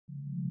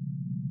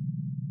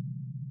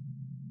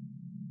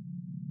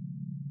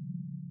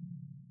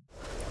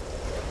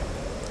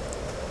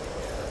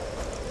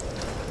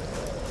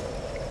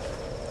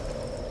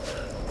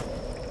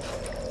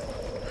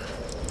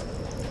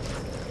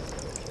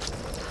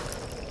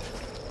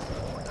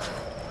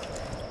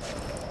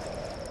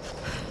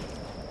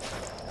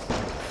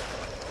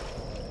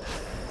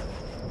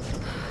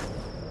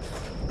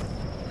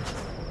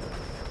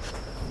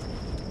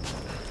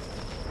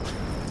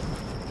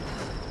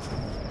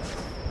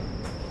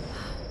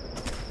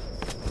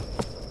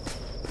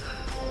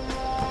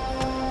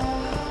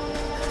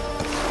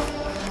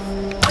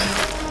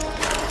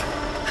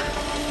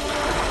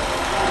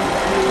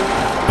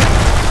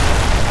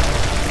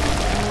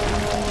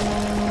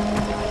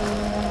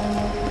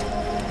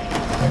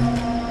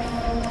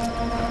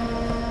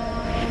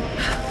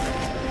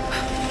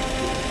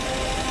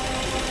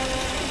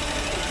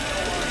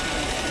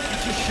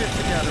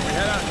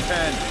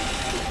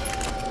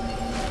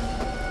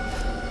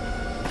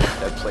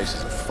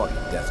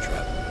fucking death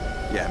trap.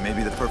 Yeah,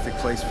 maybe the perfect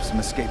place for some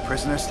escaped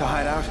prisoners to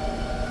hide out?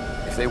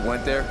 If they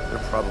went there, they're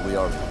probably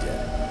already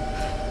dead.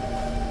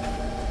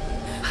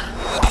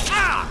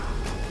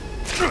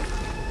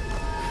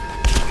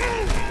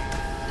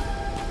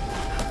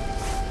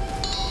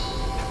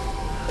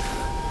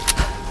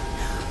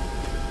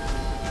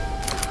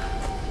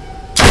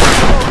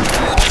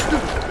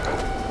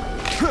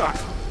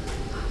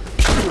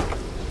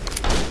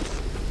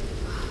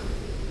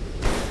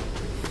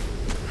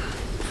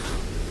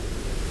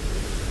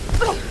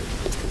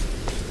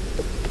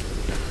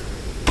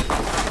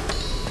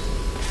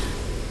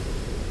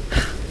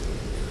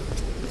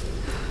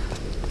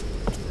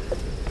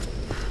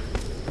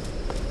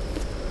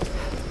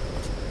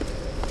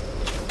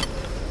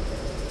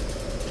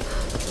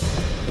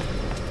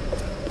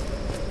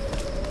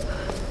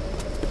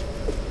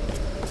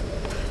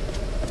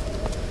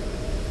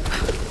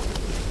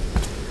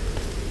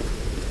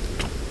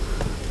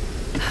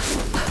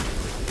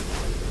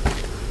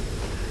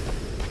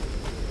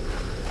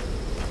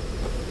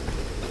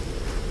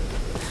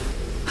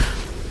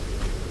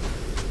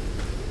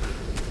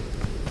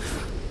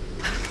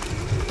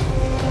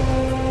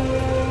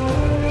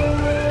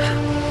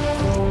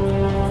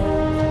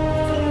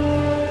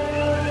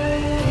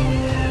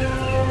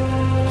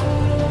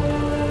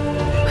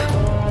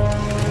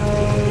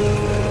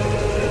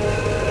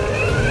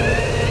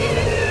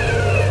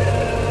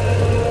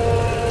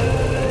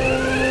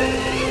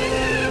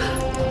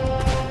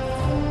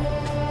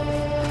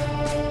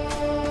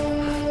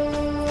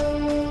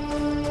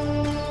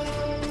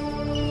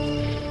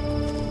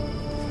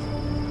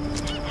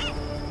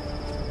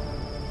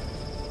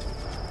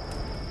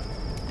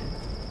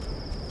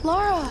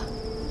 Lara!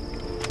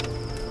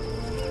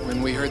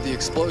 When we heard the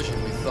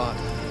explosion, we thought...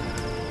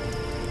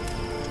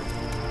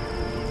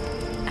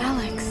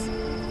 Alex.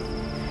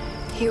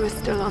 He was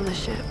still on the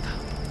ship.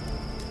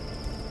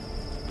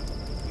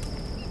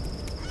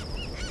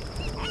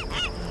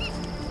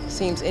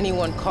 Seems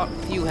anyone caught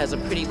with you has a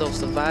pretty low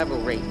survival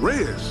rate.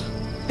 Reyes!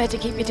 Better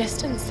keep your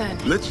distance then.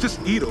 Let's just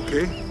eat,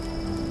 okay?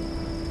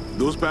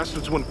 Those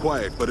bastards went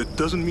quiet, but it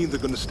doesn't mean they're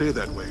gonna stay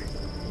that way.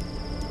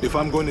 If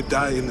I'm going to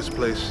die in this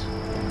place,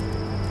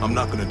 I'm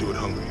not gonna do it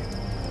hungry.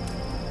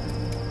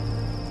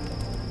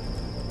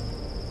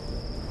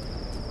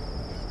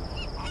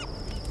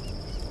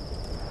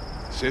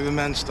 Save a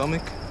man's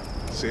stomach,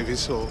 save his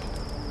soul.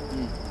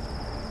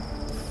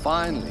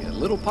 Finally, a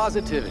little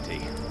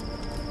positivity.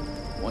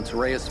 Once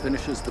Reyes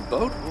finishes the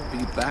boat, we'll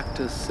be back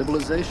to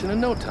civilization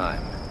in no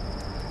time.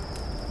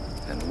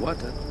 And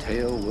what a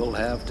tale we'll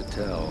have to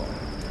tell.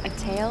 A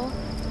tale?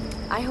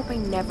 I hope I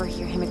never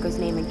hear Himiko's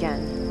name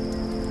again.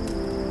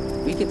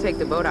 We can take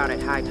the boat out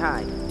at high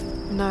tide.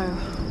 No,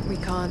 we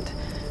can't.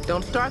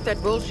 Don't start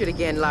that bullshit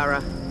again,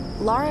 Lara.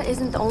 Lara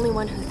isn't the only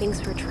one who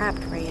thinks we're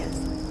trapped, Reyes.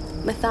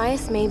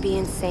 Matthias may be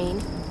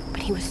insane,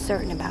 but he was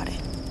certain about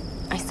it.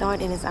 I saw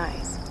it in his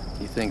eyes.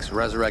 He thinks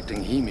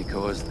resurrecting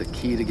Himiko is the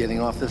key to getting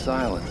off this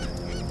island.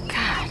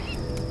 God,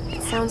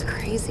 it sounds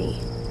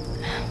crazy.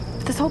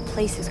 This whole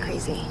place is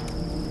crazy.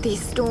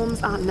 These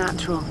storms aren't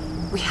natural.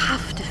 We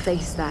have to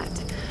face that.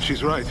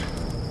 She's right.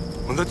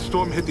 When that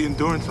storm hit the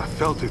Endurance, I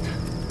felt it.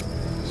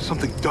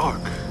 Something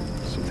dark,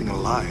 something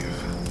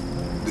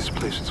alive. This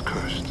place is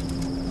cursed.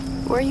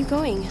 Where are you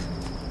going?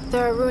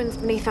 There are ruins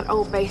beneath that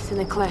old base in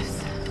the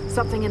cliffs.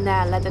 Something in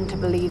there led them to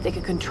believe they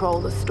could control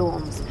the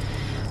storms.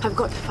 I've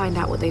got to find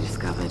out what they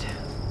discovered.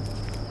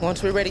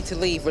 Once we're ready to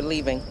leave, we're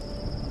leaving.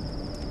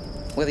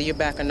 Whether you're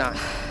back or not.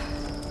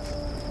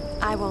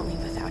 I won't leave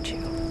without you.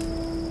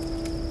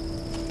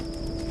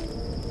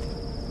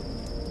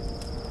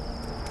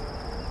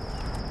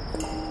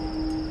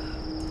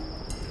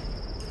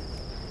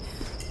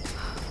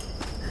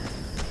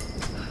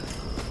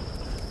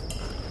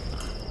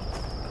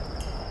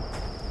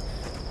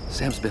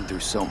 Sam's been through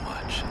so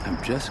much.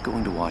 I'm just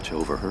going to watch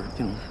over her,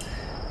 you know,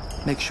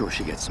 make sure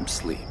she gets some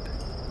sleep.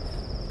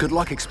 Good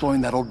luck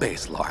exploring that old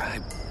base,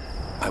 Lara.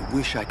 I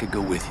wish I could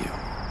go with you.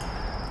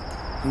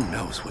 Who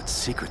knows what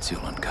secrets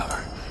you'll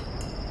uncover.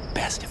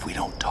 Best if we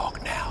don't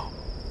talk now.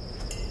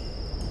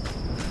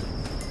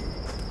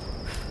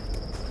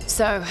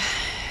 So,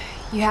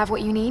 you have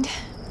what you need?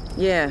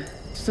 Yeah,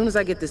 as soon as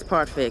I get this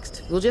part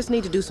fixed, we'll just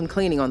need to do some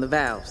cleaning on the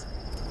valves.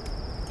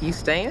 You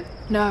staying?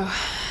 No,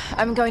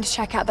 I'm going to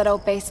check out that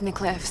old base in the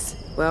cliffs.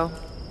 Well,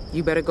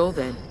 you better go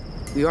then.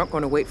 We aren't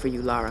going to wait for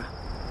you, Lara.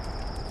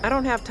 I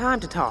don't have time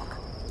to talk.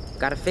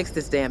 Gotta fix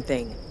this damn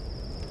thing.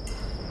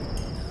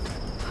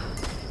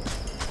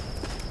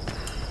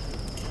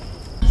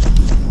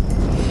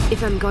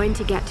 If I'm going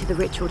to get to the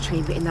ritual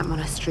chamber in that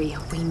monastery,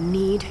 we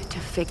need to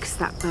fix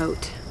that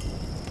boat.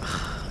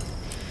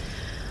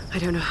 I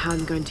don't know how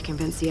I'm going to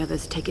convince the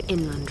others to take it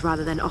inland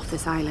rather than off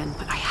this island,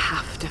 but I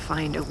have to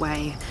find a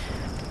way.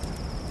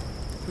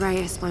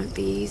 Reyes won't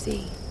be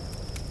easy.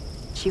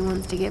 She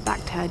wants to get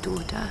back to her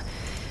daughter,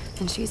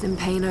 and she's in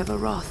pain over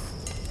Roth.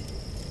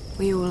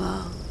 We all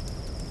are.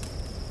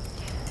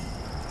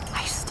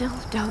 I still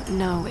don't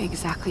know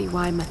exactly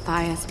why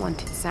Matthias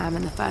wanted Sam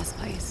in the first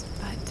place,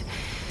 but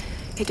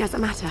it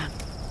doesn't matter.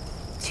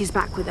 She's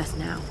back with us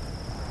now.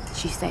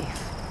 She's safe.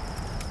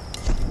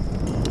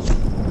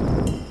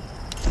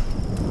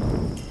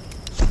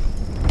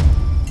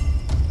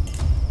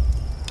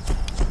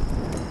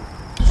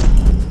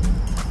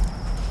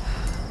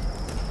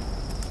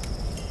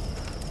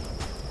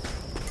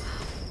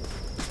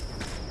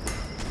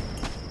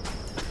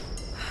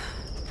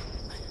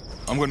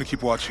 I'm going to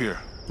keep watch here.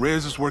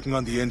 Reyes is working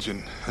on the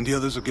engine, and the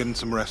others are getting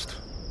some rest.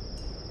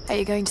 Are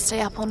you going to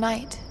stay up all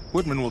night?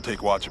 Whitman will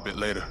take watch a bit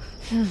later.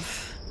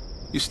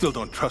 You still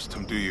don't trust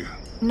him, do you?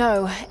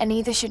 No, and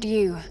neither should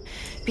you.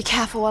 Be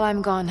careful while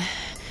I'm gone.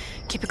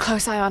 Keep a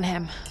close eye on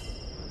him.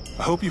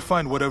 I hope you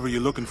find whatever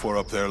you're looking for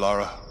up there,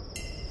 Lara.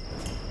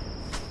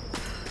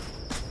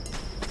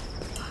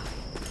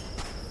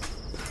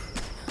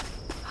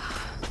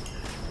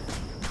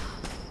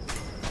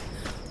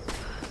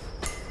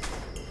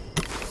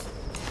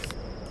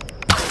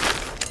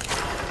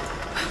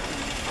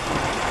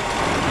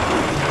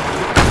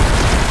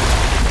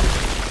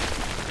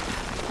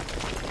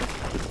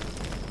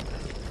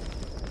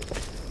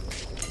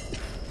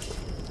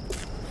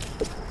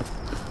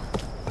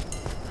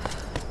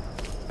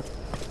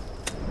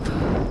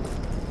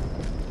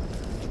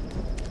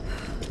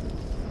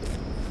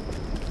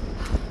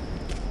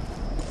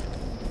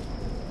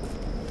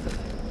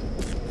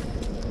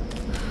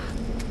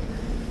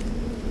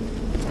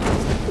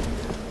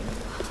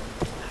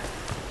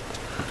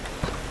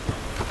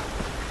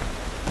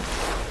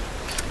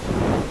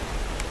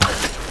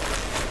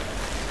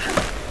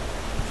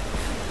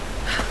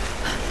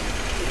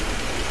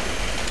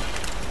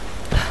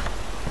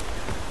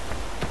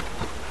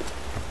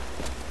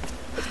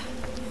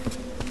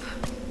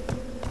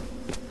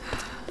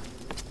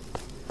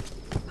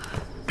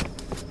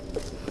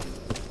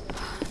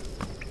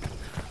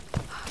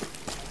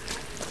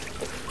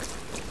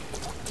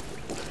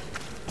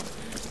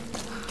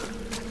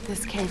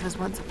 This cave was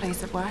once a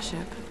place of worship.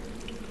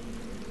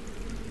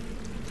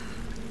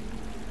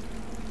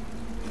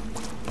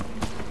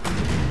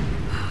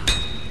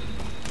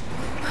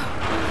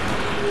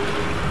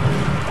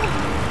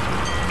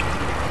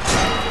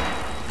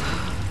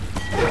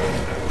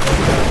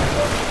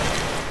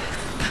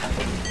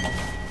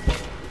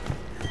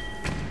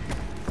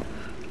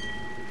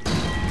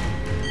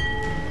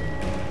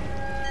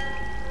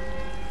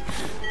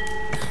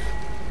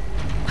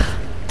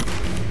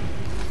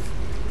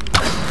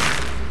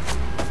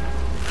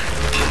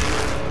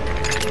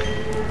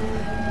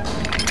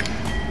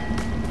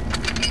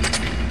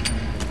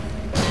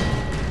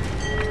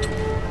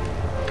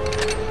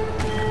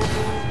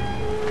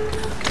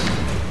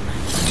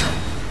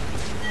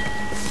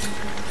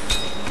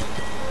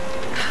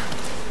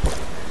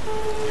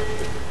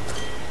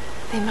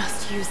 They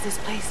must use this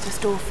place to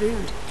store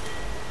food.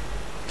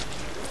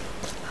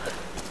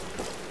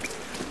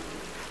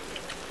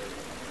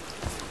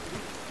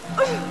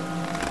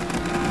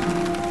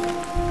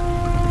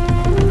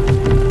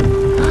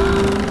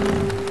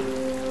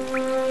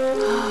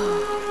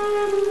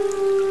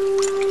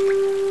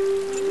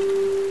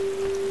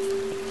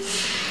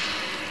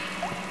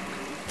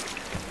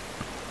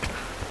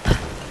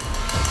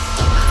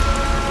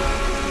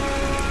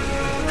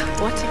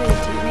 What are they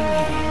doing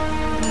here?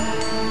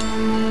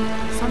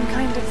 Some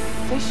kind of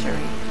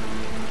fishery.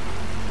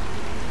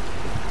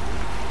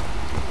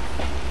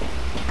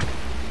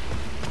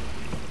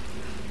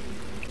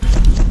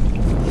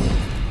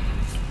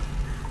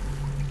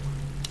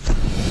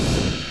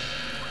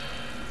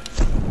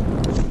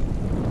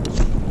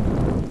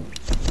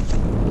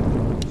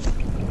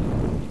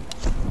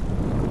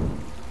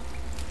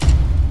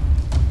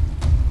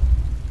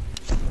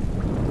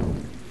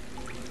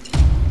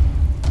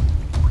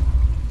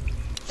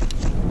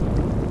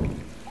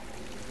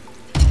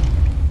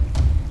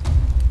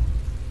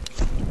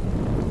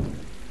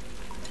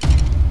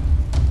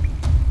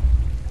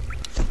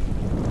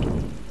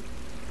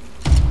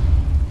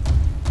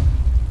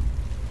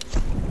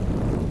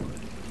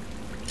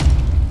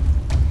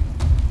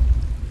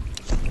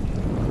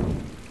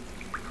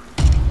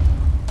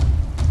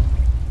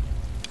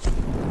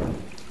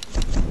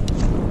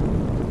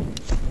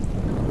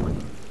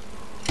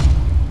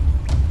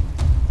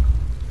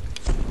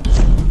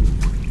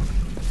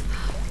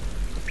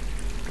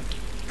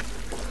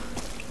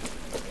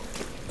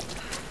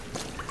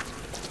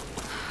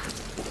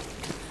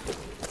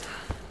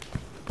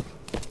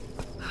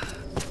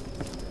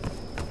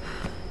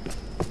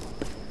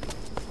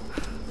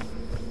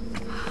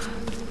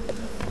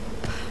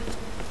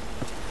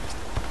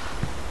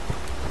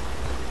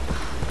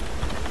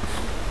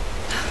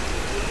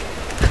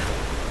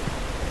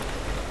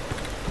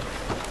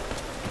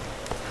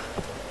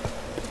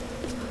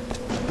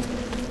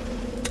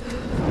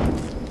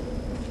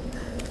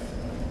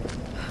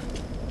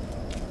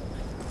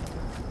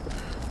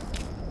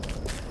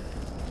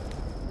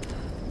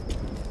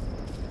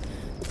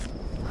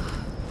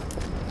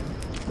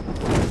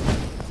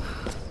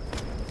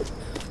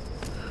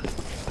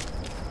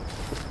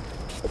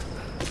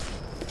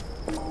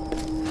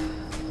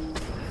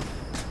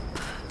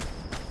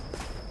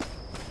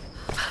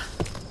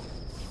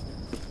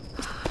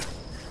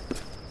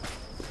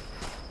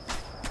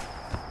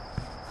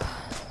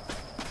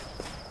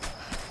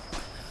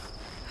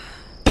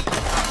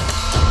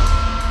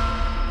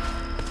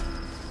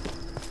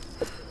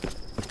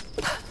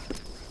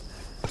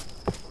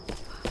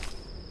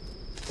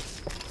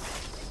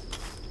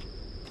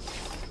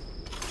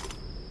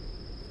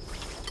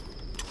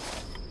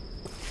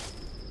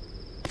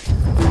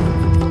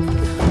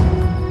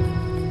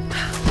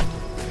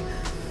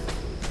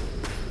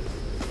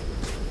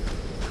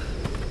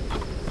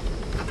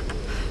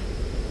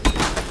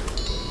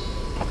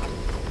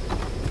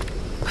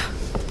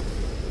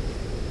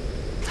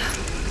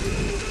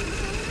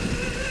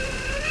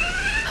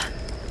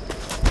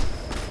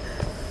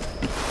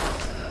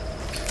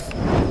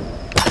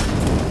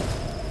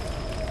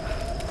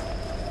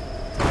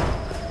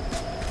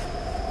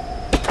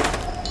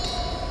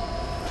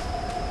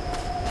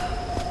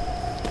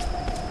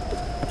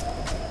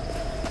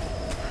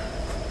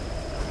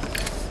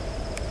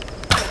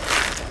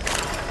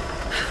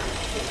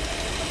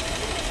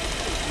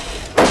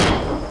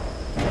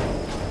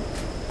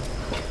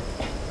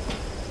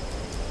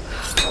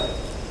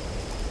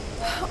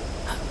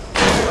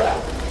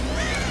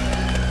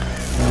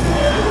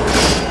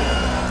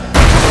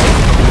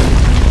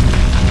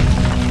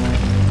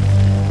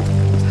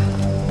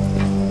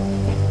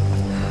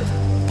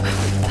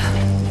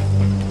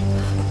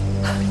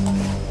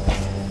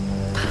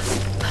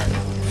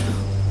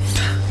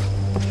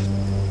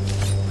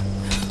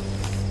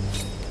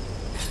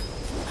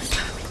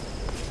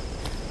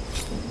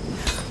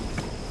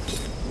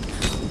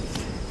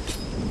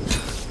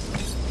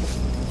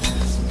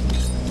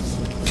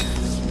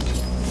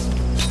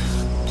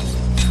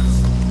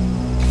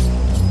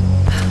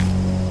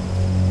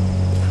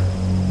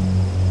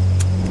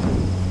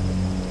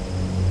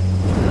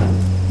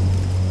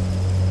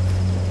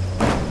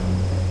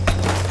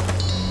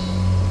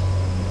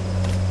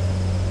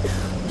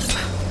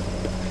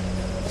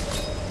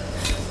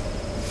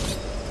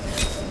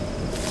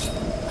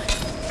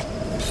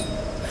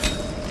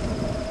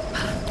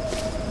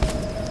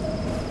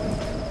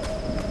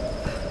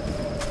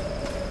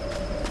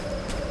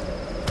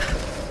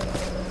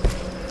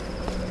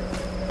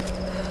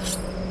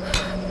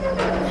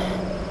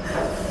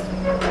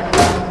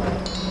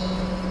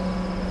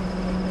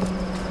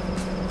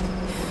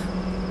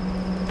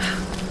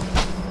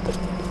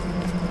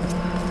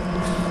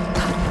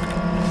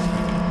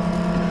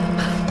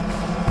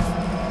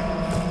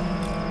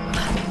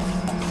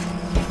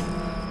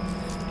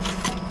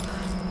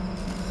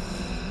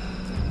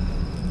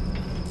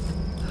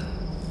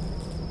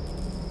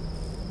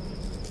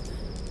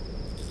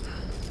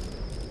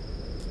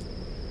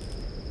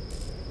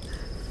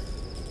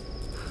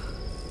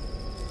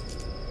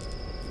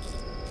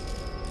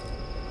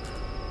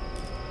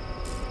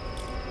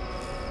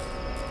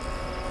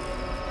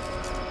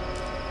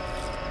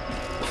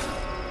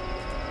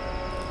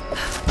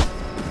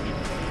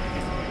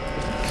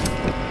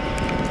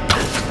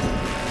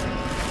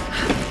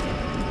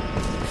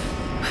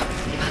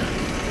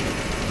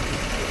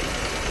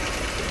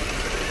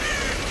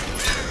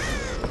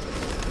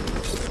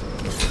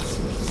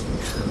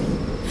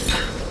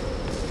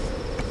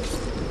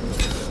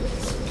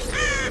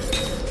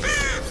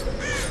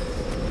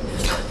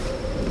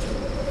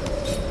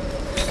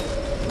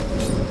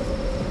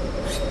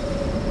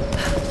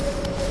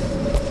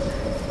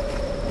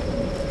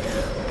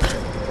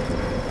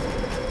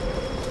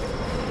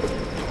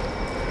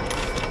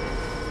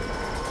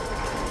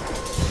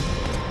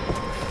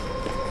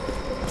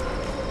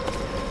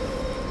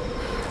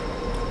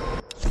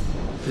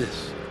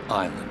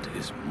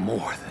 is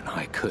more than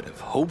I could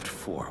have hoped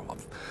for.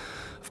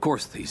 Of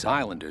course, these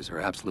islanders are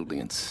absolutely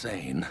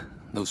insane.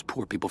 Those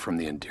poor people from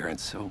the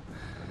Endurance,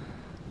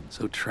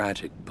 so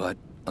tragic, but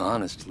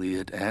honestly,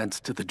 it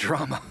adds to the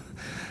drama.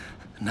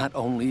 Not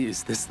only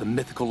is this the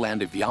mythical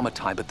land of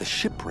Yamatai, but the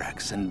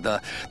shipwrecks and the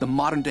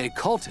modern-day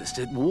cultist.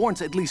 It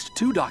warrants at least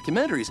 2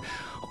 documentaries,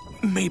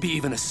 maybe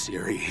even a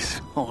series.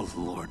 Oh,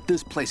 Lord,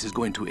 this place is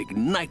going to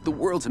ignite the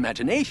world's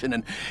imagination,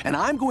 and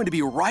I'm going to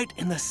be right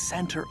in the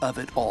center of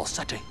it all.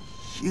 Such a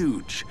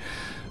huge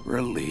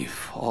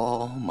relief.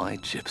 All my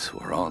chips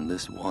were on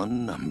this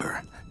one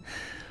number.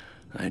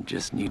 I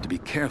just need to be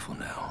careful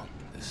now.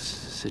 This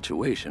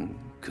situation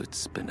could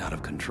spin out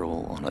of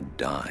control on a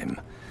dime.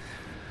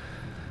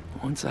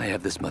 Once I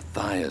have this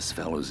Matthias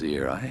fellow's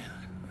ear,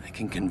 I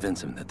can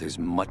convince him that there's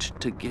much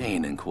to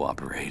gain in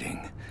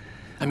cooperating.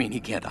 I mean,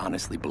 he can't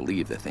honestly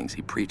believe the things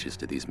he preaches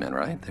to these men,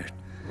 right?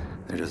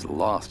 They're just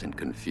lost and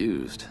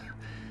confused.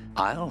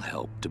 I'll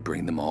help to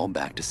bring them all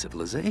back to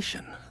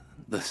civilization.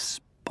 The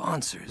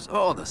sponsors,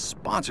 oh, the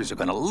sponsors are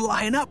gonna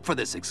line up for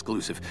this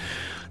exclusive.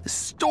 The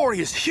story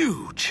is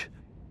huge.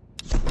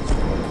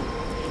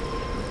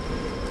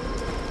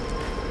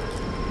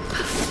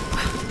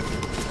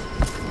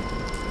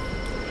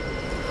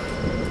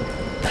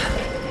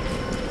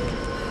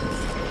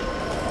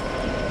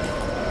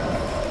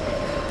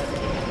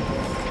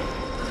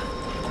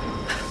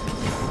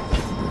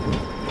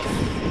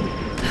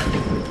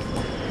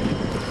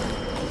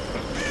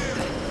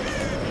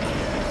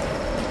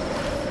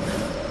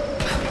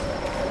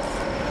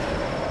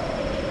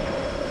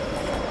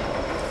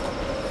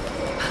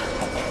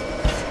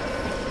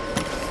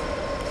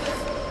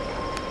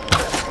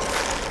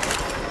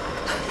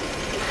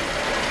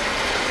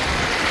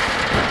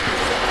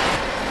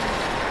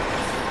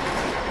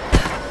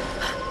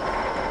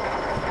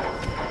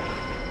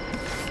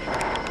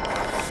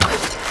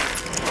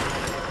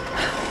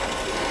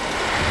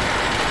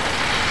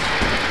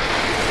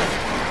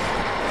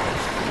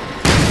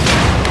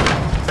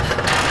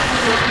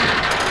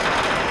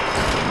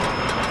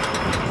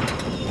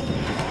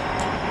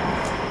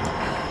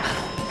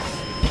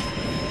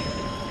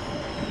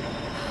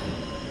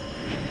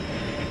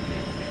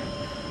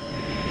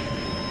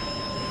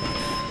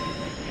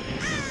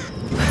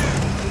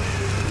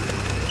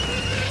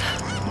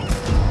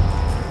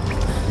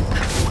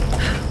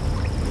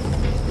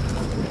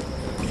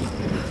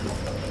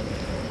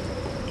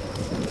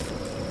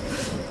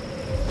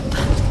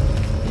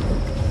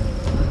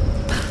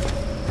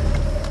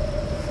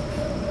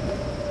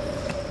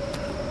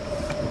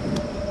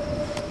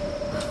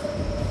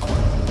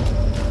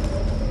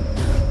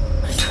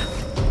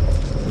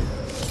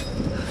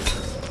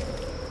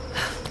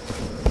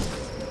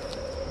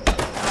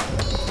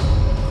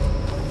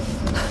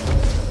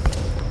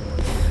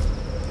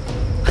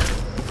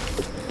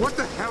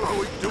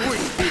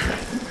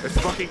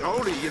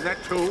 Odie in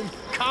that tomb.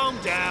 Calm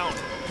down.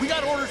 We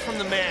got orders from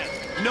the man.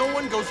 No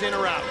one goes in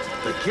or out.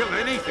 They kill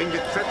anything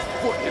that sets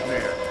foot in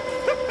there.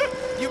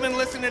 You been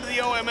listening to the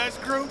OMS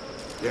crew?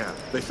 Yeah,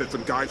 they said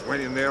some guys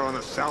went in there on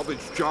a salvage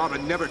job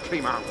and never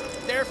came out.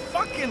 They're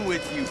fucking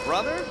with you,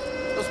 brother.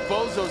 Those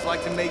bozos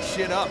like to make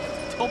shit up.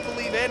 Don't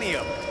believe any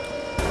of them.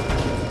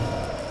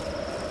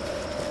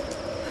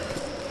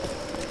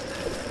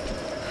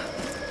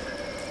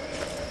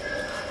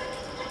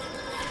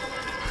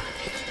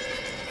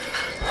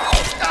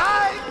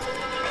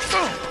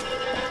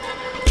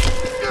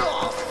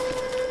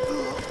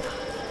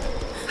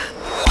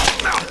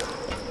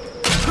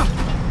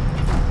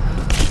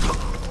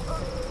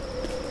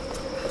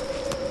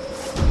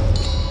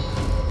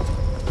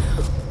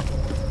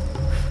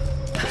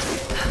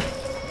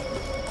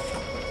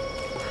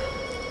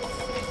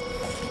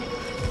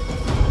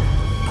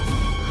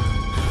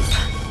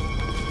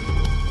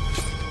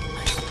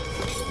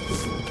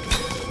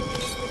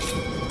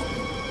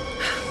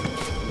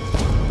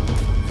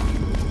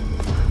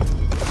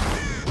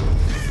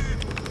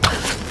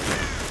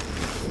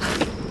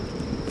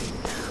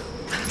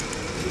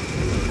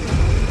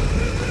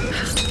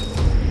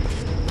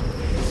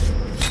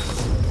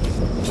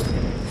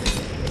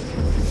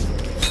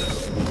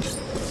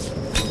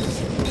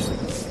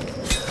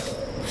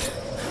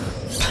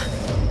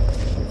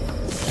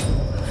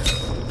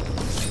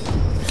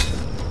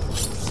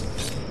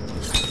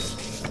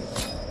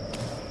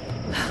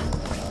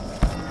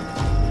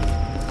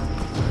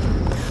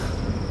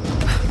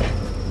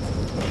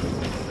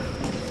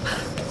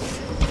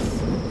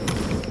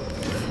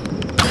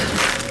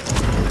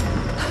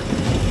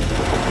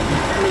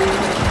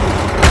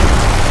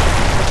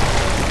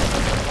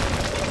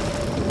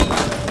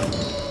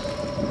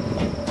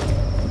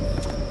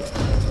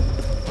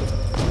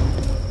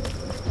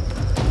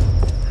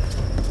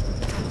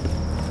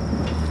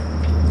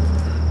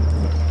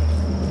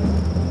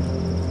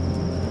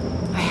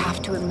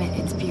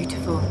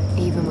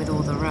 Even with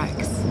all the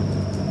wrecks.